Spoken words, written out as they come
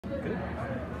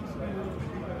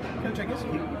Coach, I guess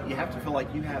you have to feel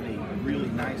like you have a really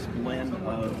nice blend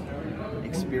of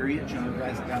experience, younger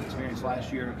guys that got experience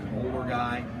last year, older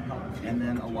guy, and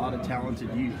then a lot of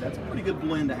talented youth. That's a pretty good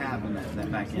blend to have in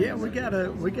that back end. Yeah, we got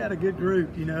a good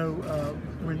group. You know,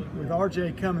 with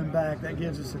RJ coming back, that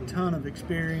gives us a ton of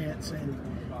experience, and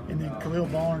then Khalil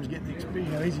Barnes getting the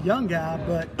experience. You know, he's a young guy,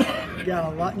 but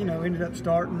got a lot. You know, ended up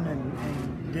starting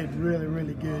and did really,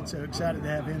 really good. So excited to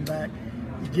have him back.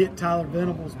 Get Tyler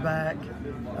Venables back,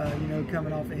 you know,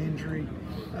 coming off an injury,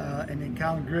 and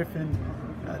then Griffin,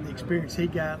 the experience he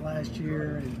got last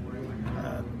year,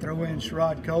 and throw in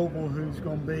Sherrod Covil, who's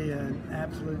going to be an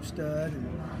absolute stud,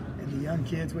 and the young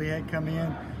kids we had come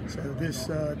in. So this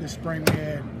spring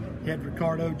we had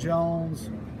Ricardo Jones,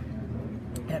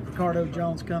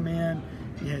 come in.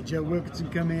 You had Joe Wilkinson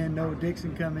come in, Noah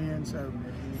Dixon come in. So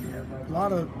a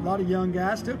lot of young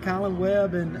guys. Still Kylon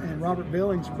Webb and Robert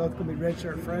Billings are both going to be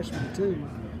redshirt freshmen too,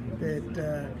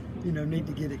 that you know, need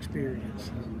to get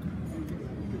experience.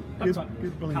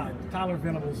 Good blend. Tyler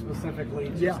Venables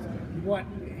specifically. Yeah.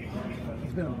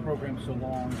 He's been in the program so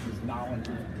long, his knowledge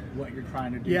of what you're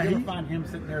trying to do. Yeah, you ever find him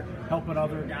sitting there helping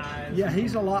other guys? Yeah,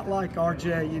 he's a lot like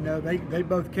RJ. You know, they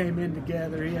both came in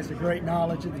together. He has a great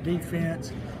knowledge of the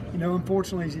defense. You know,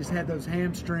 unfortunately, he's just had those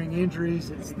hamstring injuries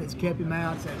that's kept him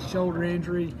out. It's that shoulder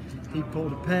injury. He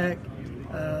pulled a pec.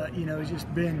 You know, he's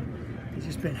just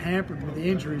been hampered with the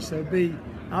injuries. So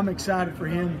I'm excited for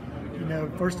him. You know,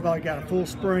 first of all, he got a full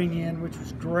spring in, which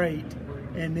was great.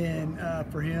 And then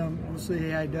for him, we'll see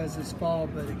how he does this fall,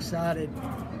 but excited,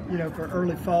 you know, for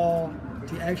early fall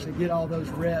to actually get all those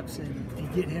reps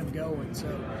and get him going. So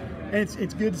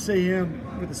it's good to see him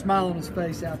with a smile on his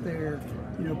face out there,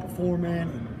 you know,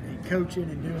 performing and coaching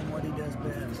and doing what he does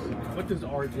best. What does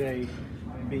RJ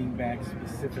being back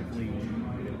specifically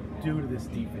do to this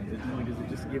defense? Does it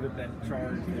just give it that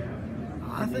charge?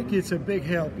 I think it's a big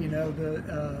help. You know,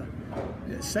 the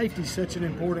safety is such an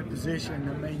important position.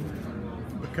 I mean,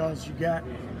 because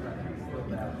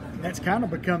that's kind of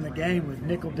become the game with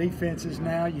nickel defenses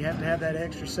now. You have to have that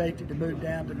extra safety to move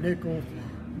down to nickel.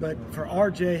 But for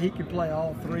RJ, he can play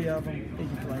all three of them. He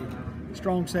can play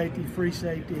strong safety, free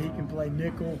safety. He can play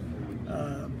nickel.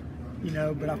 You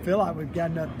know, but I feel like we've got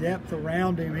enough depth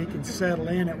around him. He can settle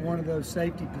in at one of those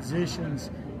safety positions,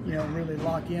 you know, really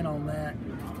lock in on that.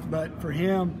 But for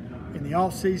him, in the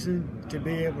offseason, to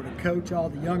be able to coach all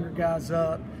the younger guys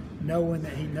up, knowing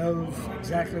that he knows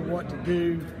exactly what to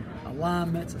do,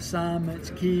 alignments, assignments,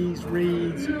 keys,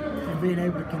 reads, and being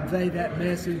able to convey that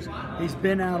message. He's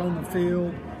been out on the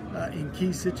field in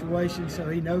key situations, so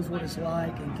he knows what it's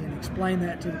like and can explain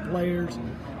that to the players.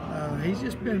 He's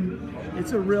just been,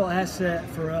 it's a real asset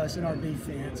for us in our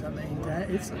defense. I mean,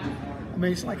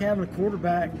 it's like having a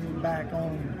quarterback back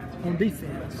on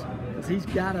defense, because he's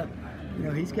got to, you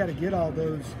know, he's got to get all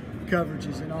those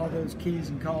coverages and all those keys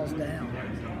and calls down.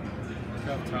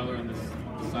 Tyler on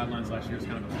the sidelines last year was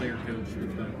kind of a player coach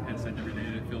with the headset and everything.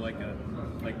 Did it feel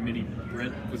like mini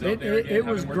Brent was out there? It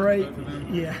was great.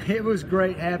 Yeah, it was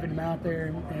great having him out there,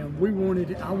 and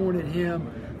I wanted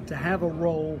him to have a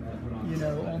role, you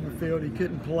know, on the field. He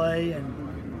couldn't play,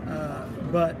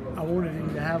 but I wanted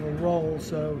him to have a role.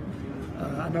 So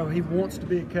I know he wants to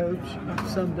be a coach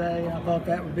someday. I thought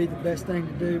that would be the best thing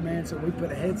to do, man. So we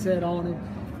put a headset on him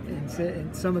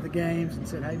in some of the games and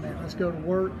said, "Hey, man, let's go to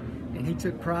work." And he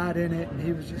took pride in it, and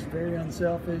he was just very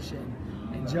unselfish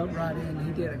and jumped right in.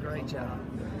 He did a great job.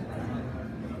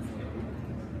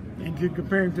 And to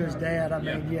compare him to his dad, I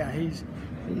mean, yeah, he's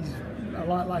a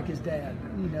lot like his dad.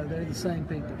 You know, they're the same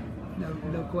people.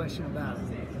 No question about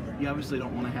it. You obviously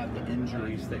don't want to have the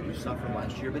injuries that you suffered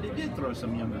last year, but it did throw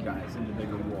some younger guys into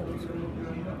bigger roles.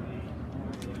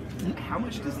 How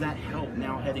much does that help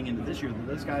now heading into this year?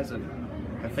 Those guys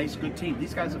have faced good teams.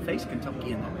 These guys have faced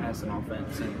Kentucky in that passing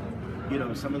offense, and you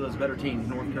know, some of those better teams,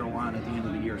 North Carolina at the end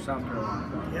of the year, South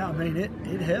Carolina. Yeah, I mean,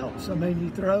 it helps. I mean, you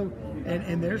throw,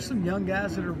 and there's some young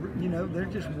guys that are, you know, they're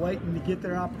just waiting to get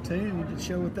their opportunity to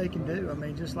show what they can do. I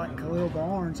mean, just like Khalil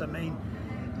Barnes, I mean,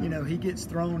 you know, he gets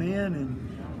thrown in,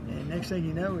 and next thing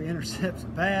you know, he intercepts a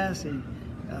pass, he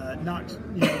knocks,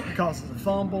 you know, causes a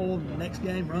fumble, the next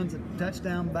game runs a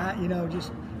touchdown back, you know,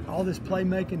 just all this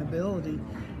playmaking ability.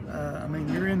 I mean,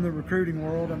 you're in the recruiting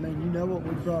world. I mean, you know what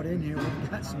we've brought in here.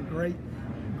 We've got some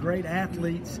great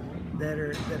athletes that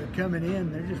are coming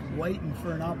in. They're just waiting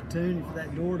for an opportunity for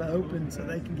that door to open so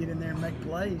they can get in there and make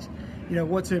plays. You know,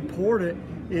 what's important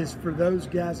is for those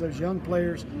guys, those young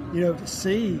players, you know, to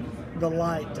see the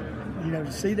light, you know,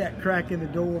 to see that crack in the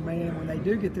door, man. When they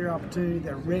do get their opportunity,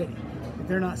 they're ready. If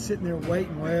they're not sitting there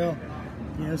waiting, well,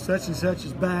 you know, such and such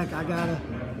is back, I gotta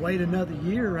wait another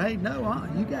year. Hey, no,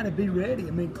 you got to be ready.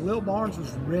 I mean, Khalil Barnes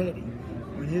was ready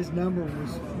when his number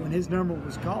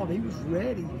was called. He was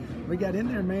ready. We got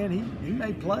in there, man. He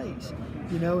made plays,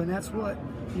 and that's what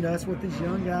these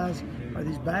young guys or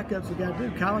these backups have got to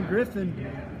do. Kylon Griffin,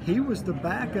 he was the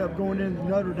backup going into the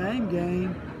Notre Dame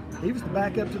game. He was the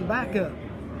backup to the backup,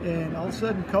 and all of a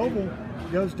sudden Covil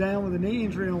goes down with a knee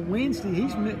injury on Wednesday. He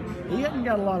hadn't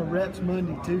got a lot of reps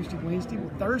Monday, Tuesday, Wednesday.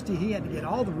 Well, Thursday he had to get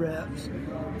all the reps.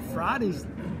 Friday's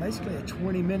basically a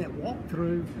 20-minute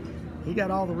walkthrough. He got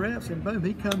all the reps, and boom,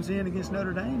 he comes in against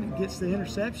Notre Dame and gets the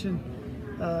interception,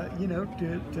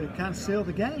 to kind of seal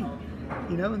the game.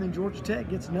 And then Georgia Tech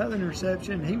gets another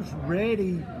interception. He was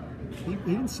ready. He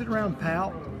didn't sit around and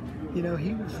pout. He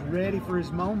was ready for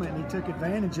his moment, and he took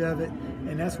advantage of it.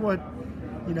 And that's what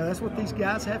these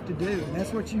guys have to do. And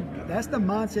that's the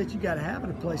mindset you got to have in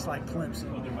a place like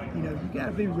Clemson. You got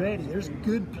to be ready. There's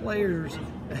good players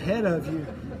ahead of you.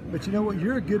 But you know what?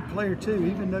 You're a good player too,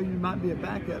 even though you might be a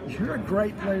backup. You're a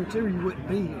great player too, or you wouldn't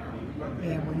be here.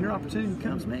 And when your opportunity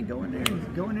comes, man, go in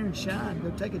there and shine. Go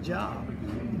take a job.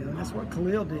 And that's what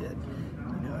Khalil did.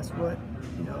 That's what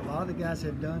a lot of the guys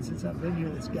have done since I've been here.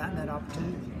 That's gotten that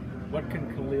opportunity. What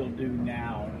can Khalil do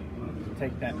now to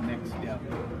take that next step?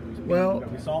 Well,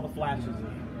 we saw the flashes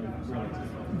of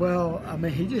brilliance. Well, I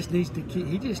mean, he just needs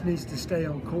to stay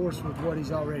on course with what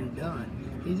he's already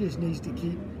done. He just needs to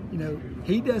keep.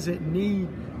 He doesn't need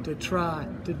to try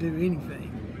to do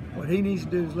anything. What he needs to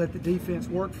do is let the defense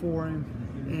work for him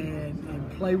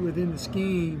and play within the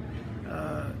scheme,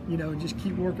 and just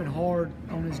keep working hard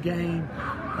on his game,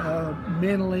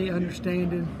 mentally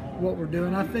understanding what we're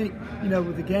doing. I think,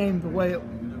 with the game, the way it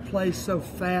plays so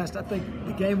fast, I think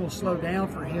the game will slow down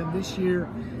for him this year,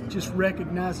 just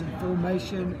recognizing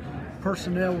formation,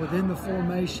 personnel within the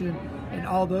formation, and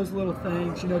all those little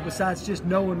things, besides just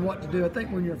knowing what to do. I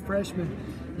think when you're a freshman,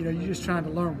 you're just trying to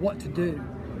learn what to do.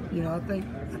 I think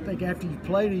after you've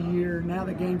played a year, now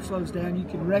the game slows down. You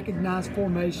can recognize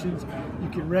formations. You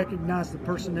can recognize the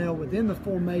personnel within the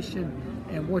formation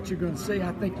and what you're going to see.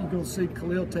 I think you're going to see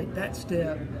Khalil take that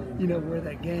step, where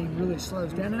that game really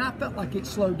slows down. And I felt like it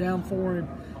slowed down for him,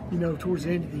 towards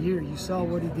the end of the year. You saw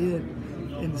what he did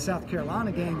in the South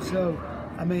Carolina game. So,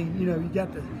 I mean, you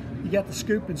got the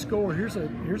scoop and score. Here's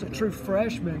a true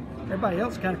freshman. Everybody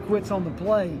else kind of quits on the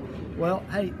play. Well,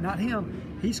 hey, not him.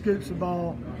 He scoops the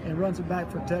ball and runs it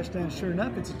back for a touchdown. Sure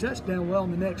enough, it's a touchdown. Well,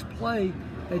 in the next play,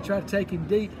 they try to take him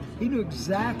deep. He knew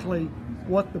exactly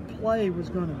what the play was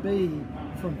going to be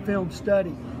from film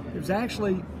study. There was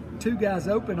actually two guys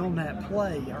open on that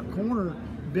play. Our corner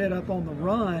bit up on the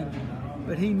run,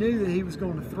 but he knew that he was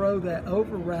going to throw that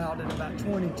over route at about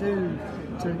 22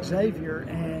 to Xavier,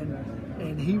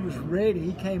 and he was ready.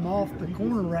 He came off the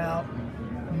corner route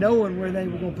knowing where they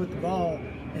were going to put the ball,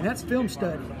 and that's film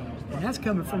study. And that's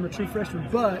coming from a true freshman.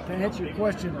 But to answer your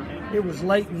question, it was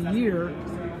late in the year,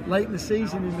 late in the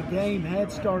season, and the game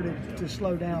had started to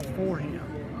slow down for him.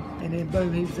 And then,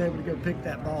 boom, he was able to go pick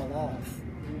that ball off.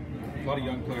 A lot of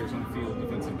young players on the field,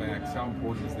 defensive backs. How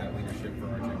important is that leadership for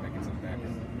RJ Mackens in the back?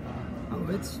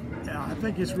 I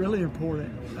think it's really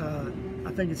important.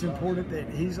 I think it's important that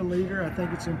he's a leader. I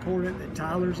think it's important that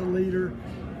Tyler's a leader.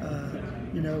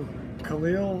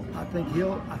 Khalil, I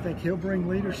think he'll bring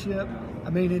leadership. I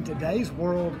mean, in today's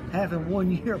world, having 1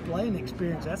 year playing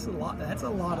experience, that's a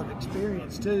lot of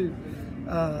experience too.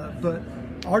 But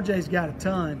RJ's got a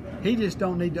ton. He just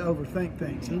don't need to overthink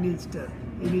things. He needs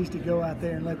to go out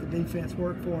there and let the defense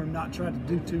work for him, not try to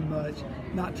do too much,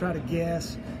 not try to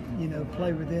guess,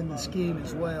 play within the scheme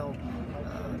as well.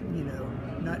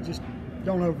 Not just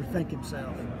don't overthink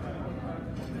himself.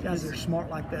 Guys that are smart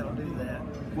like that will do that.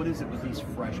 What is it with these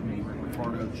freshmen,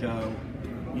 Ricardo, Joe,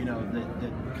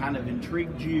 that kind of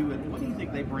intrigued you, and what do you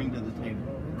think they bring to the table?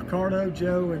 Ricardo,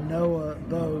 Joe, and Noah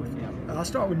both. Yeah. I'll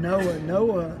start with Noah.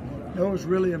 Noah's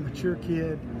really a mature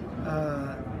kid,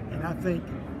 and I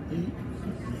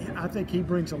think he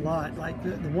brings a lot. Like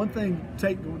the one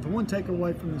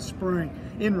takeaway from the spring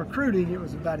in recruiting, it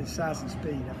was about his size and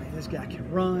speed. I mean, this guy can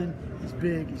run. He's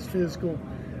big. He's physical.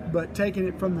 But taking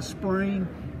it from the spring,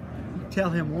 you tell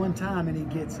him one time and he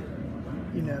gets it.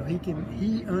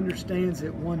 He understands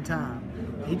it one time.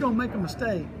 He gonna make a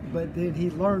mistake, but then he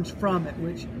learns from it,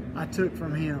 which I took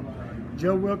from him.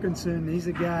 Joe Wilkinson, he's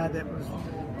a guy that was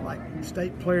like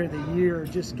state player of the year.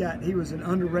 He was an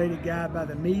underrated guy by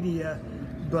the media,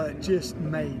 but just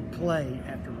made play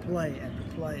after play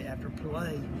after play after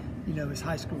play, his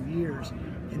high school years.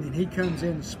 And then he comes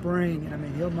in the spring, and I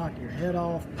mean, he'll knock your head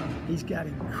off. He's got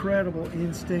incredible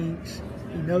instincts.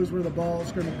 He knows where the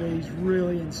ball's going to be. He's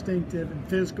really instinctive and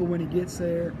physical when he gets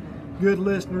there. Good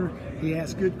listener. He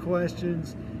asks good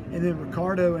questions. And then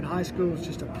Ricardo in high school is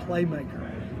just a playmaker.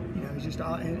 You know, he's just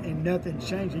and nothing's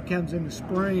changed. He comes in the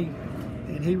spring,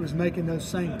 and he was making those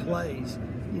same plays.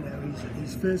 You know,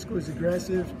 he's physical, he's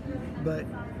aggressive, but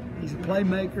he's a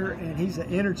playmaker, and he's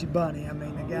an energy bunny. I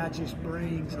mean, the guy just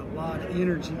brings a lot of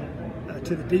energy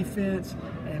to the defense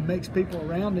and makes people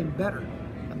around him better.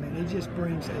 I mean, he just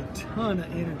brings a ton of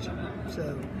energy.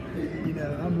 So, you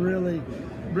know, I'm really,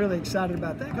 really excited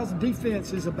about that, because the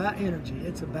defense is about energy.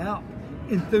 It's about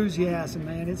enthusiasm,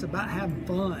 man. It's about having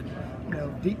fun. You know,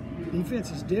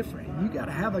 defense is different. You got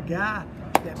to have a guy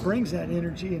that brings that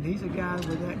energy, and he's a guy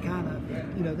with that kind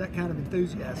of, you know, that kind of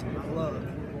enthusiasm I love.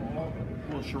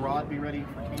 Will Sherrod be ready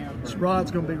for camp?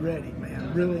 Sherrod's going to be ready, man.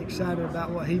 I'm really excited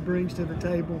about what he brings to the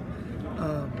table.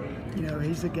 You know,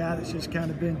 he's a guy that's just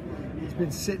kind of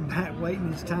been sitting back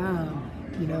waiting his time,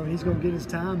 you know, and he's going to get his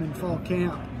time in fall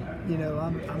camp. You know,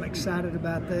 I'm excited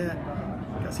about that,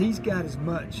 because he's got as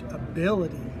much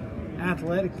ability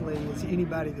athletically as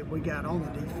anybody that we got on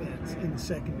the defense in the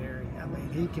secondary. I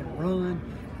mean, he can run,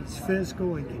 he's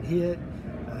physical, he can hit,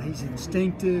 he's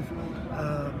instinctive.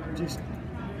 Just,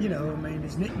 you know, I mean,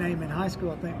 his nickname in high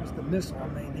school, I think, was the Missile. I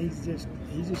mean, he's just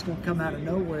going to come out of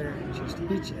nowhere and just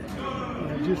hit you. You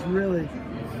know, just really,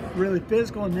 really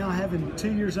physical. And now having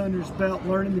 2 years under his belt,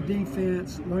 learning the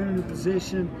defense, learning the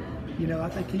position, you know, I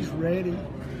think he's ready,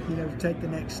 you know, to take the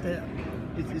next step.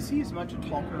 Is he as much a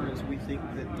talker as we think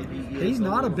that he is? He's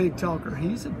not a big talker.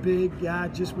 He's a big guy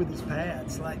just with his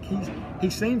pads. Like, he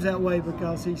seems that way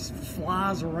because he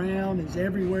flies around, he's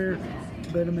everywhere.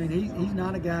 But I mean, he's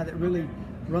not a guy that really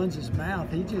runs his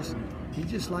mouth. He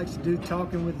just likes to do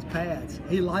talking with his pads.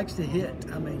 He likes to hit.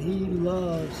 I mean, he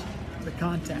loves the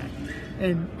contact,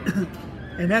 and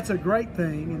that's a great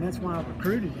thing, and that's why I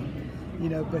recruited him. You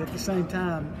know, but at the same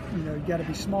time, you know, you got to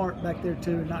be smart back there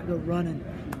too, and not go running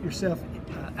yourself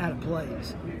out of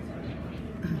plays.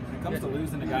 When it comes to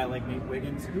losing a guy like Nate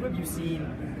Wiggins, who have you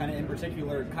seen kind of in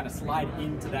particular kind of slide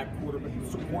into that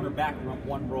cornerback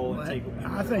one role and take?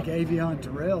 I think Avion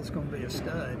Terrell's going to be a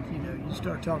stud. You know, you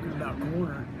start talking about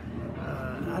corner.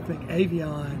 I think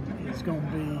Avion is going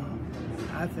to be.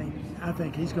 I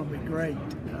think he's going to be great.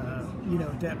 You know,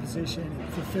 at that position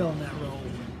and fulfilling that role.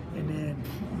 And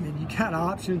then you got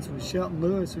options with Shelton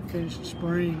Lewis, who finished the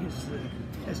spring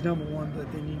as number one,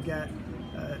 but then you got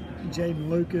Jaden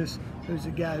Lucas, who's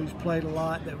a guy who's played a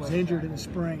lot, that was injured in the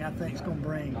spring. I think is going to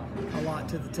bring a lot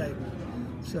to the table.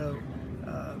 So,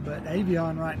 but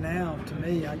Avion right now, to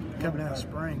me, coming out of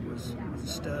spring was a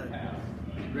stud.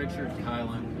 Redshirt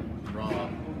Kylon, Raw.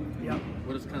 Yep.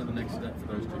 What is kind of the next step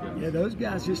for those two guys? Yeah, those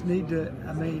guys just need to.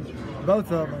 I mean,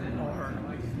 both of them are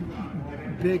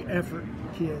big effort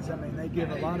kids. I mean, they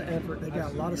give a lot of effort. They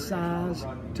got a lot of size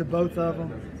to both of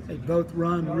them. They both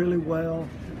run really well.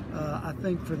 I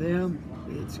think for them,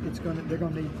 they're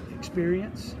going to need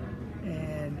experience,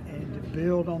 and to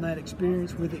build on that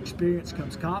experience. With experience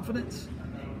comes confidence,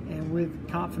 and with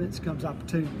confidence comes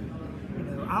opportunity. You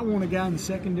know, I want a guy in the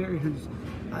secondary who's,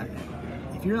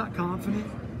 if you're not confident,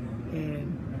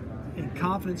 and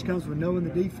confidence comes with knowing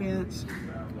the defense,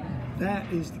 that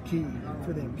is the key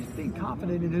for them. Just being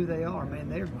confident in who they are, man.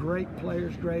 They're great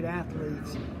players, great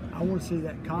athletes. I want to see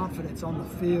that confidence on the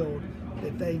field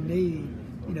that they need,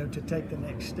 you know, to take the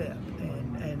next step.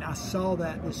 And I saw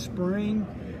that this spring,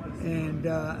 and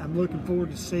I'm looking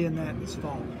forward to seeing that this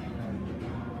fall.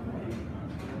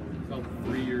 About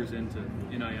 3 years into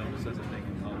NIL, this as a thing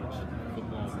in college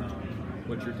football.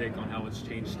 What's your take on how it's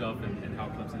changed stuff and how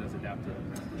Clemson has adapted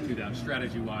to that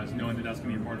strategy-wise, knowing that that's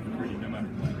going to be a part of recruiting no matter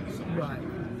what? So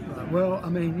right. Well, I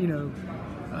mean, you know,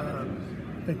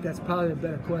 I think that's probably a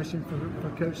better question for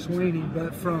Coach Sweeney.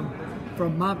 But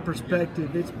from my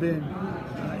perspective, it's been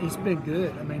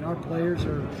good. I mean, our players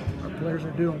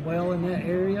are doing well in that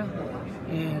area,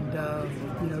 and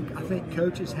you know, I think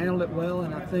coaches handled it well,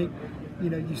 and I think, you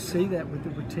know, you see that with the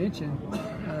retention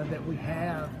that we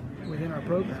have within our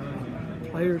program. I mean,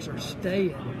 players are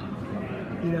staying,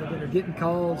 you know, that are getting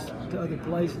calls to other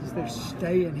places. They're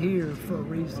staying here for a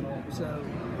reason. So,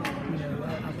 you know,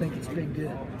 I think it's been good.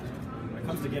 When it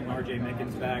comes to getting R.J.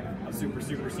 Mickens back, a super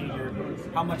senior,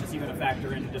 how much is he going to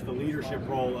factor into just the leadership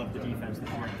role of the defense this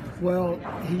year? Well,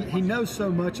 he knows so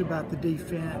much about the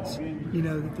defense, you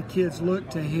know, that the kids look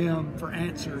to him for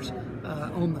answers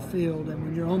on the field. And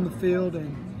when you're on the field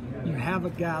and you have a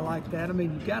guy like that, I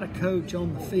mean, you got a coach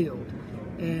on the field.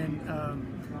 And,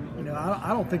 you know, I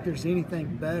don't think there's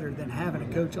anything better than having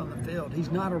a coach on the field. He's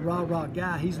not a rah-rah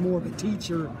guy. He's more of a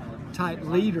teacher-type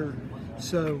leader.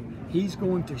 So he's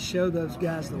going to show those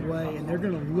guys the way, and they're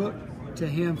going to look to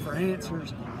him for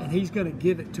answers, and he's going to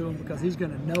give it to him because he's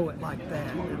going to know it like that.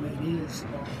 I mean, he is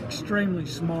extremely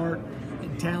smart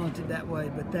and talented that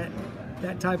way, but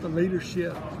that type of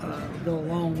leadership go a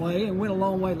long way, and went a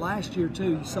long way last year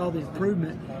too. You saw the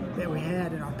improvement that we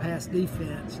had in our pass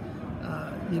defense,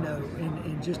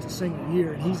 in just a single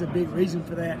year, and he's a big reason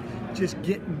for that. Just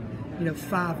getting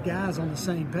 5 guys on the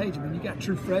same page. I mean, you got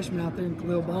true freshmen out there in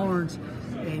Khalil Barnes,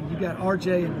 and you got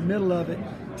RJ in the middle of it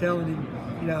telling him,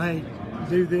 hey,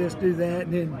 do this, do that,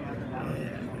 and then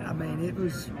it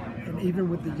was, and even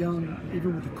with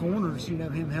the corners,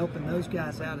 him helping those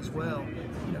guys out as well,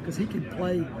 because he can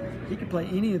play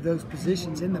any of those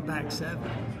positions in the back 7,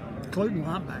 including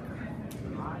linebacker.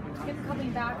 Him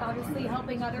coming back, obviously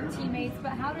helping other teammates,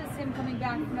 but how does him coming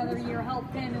back for another year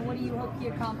help him, and what do you hope he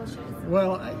accomplishes?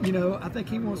 Well, I think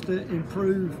he wants to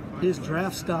improve his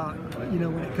draft stock, when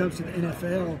it comes to the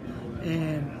NFL,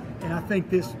 and I think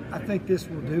this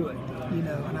will do it,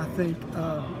 and I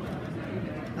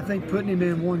think putting him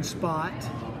in one spot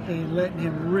and letting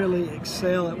him really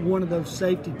excel at one of those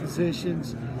safety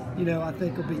positions, I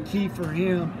think will be key for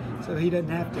him, so he doesn't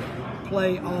have to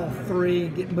play all 3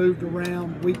 and get moved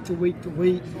around week to week to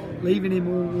week. Leaving him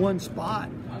on one spot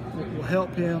will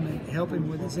help him and help him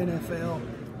with his NFL,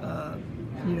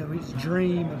 his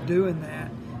dream of doing that.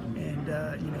 And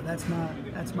that's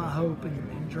my hope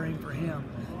and dream for him.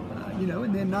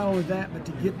 And then not only that, but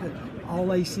to get the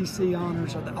All-ACC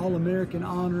honors or the All-American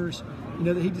honors,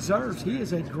 that he deserves. He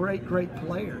is a great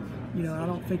player. I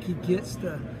don't think he gets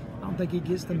the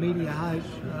media hype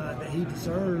that he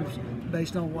deserves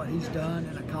based on what he's done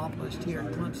and accomplished here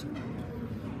at Clemson.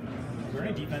 Are there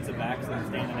any defensive backs that are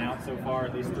standing out so far,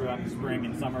 at least throughout the spring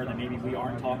and summer, that maybe we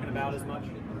aren't talking about as much?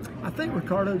 I think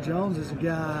Ricardo Jones is a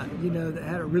guy, that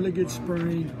had a really good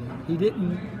spring. He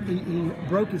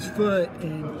broke his foot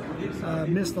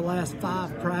and missed the last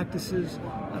 5 practices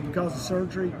because of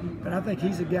surgery. But I think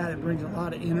he's a guy that brings a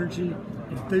lot of energy,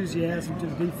 enthusiasm to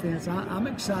the defense. I'm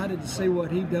excited to see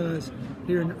what he does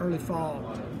here in the early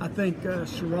fall. I think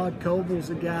Sherrod Covil is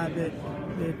a guy that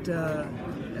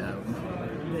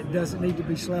doesn't need to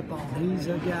be slept on. He's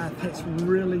a guy that's a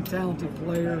really talented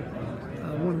player,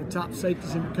 one of the top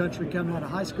safeties in the country coming out of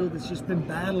high school, that's just been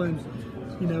battling,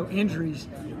 injuries.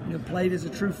 Played as a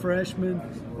true freshman.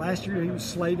 Last year he was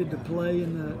slated to play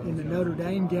in the Notre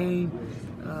Dame game,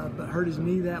 but hurt his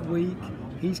knee that week.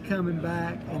 He's coming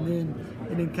back, and then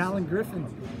Kylon Griffin.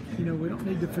 We don't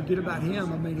need to forget about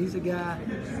him. I mean, he's a guy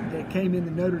that came in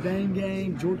the Notre Dame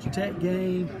game, Georgia Tech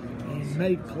game, and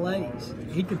made plays.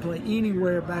 He can play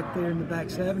anywhere back there in the back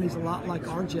 7. He's a lot like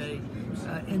RJ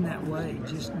in that way.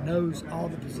 Just knows all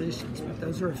the positions. But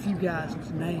those are a few guys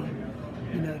whose name,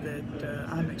 that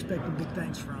I'm expecting big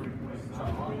things from.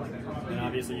 And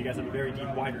obviously you guys have a very deep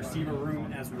wide receiver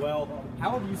room as well.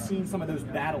 How have you seen some of those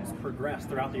battles progress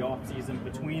throughout the offseason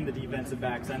between the defensive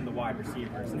backs and the wide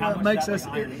receivers? And how much makes that, us,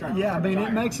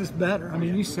 it makes us better. I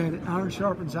mean, you said it, iron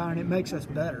sharpens iron. It makes us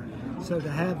better. So to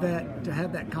have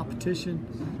that competition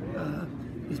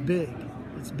is big.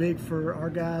 It's big for our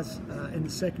guys in the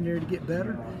secondary to get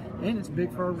better, and it's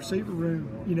big for our receiver room,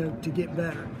 to get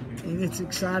better. And it's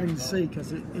exciting to see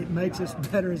because it makes us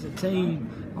better as a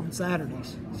team on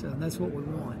Saturdays. So that's what we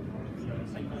want.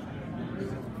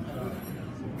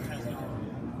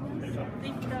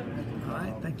 All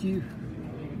right, thank you.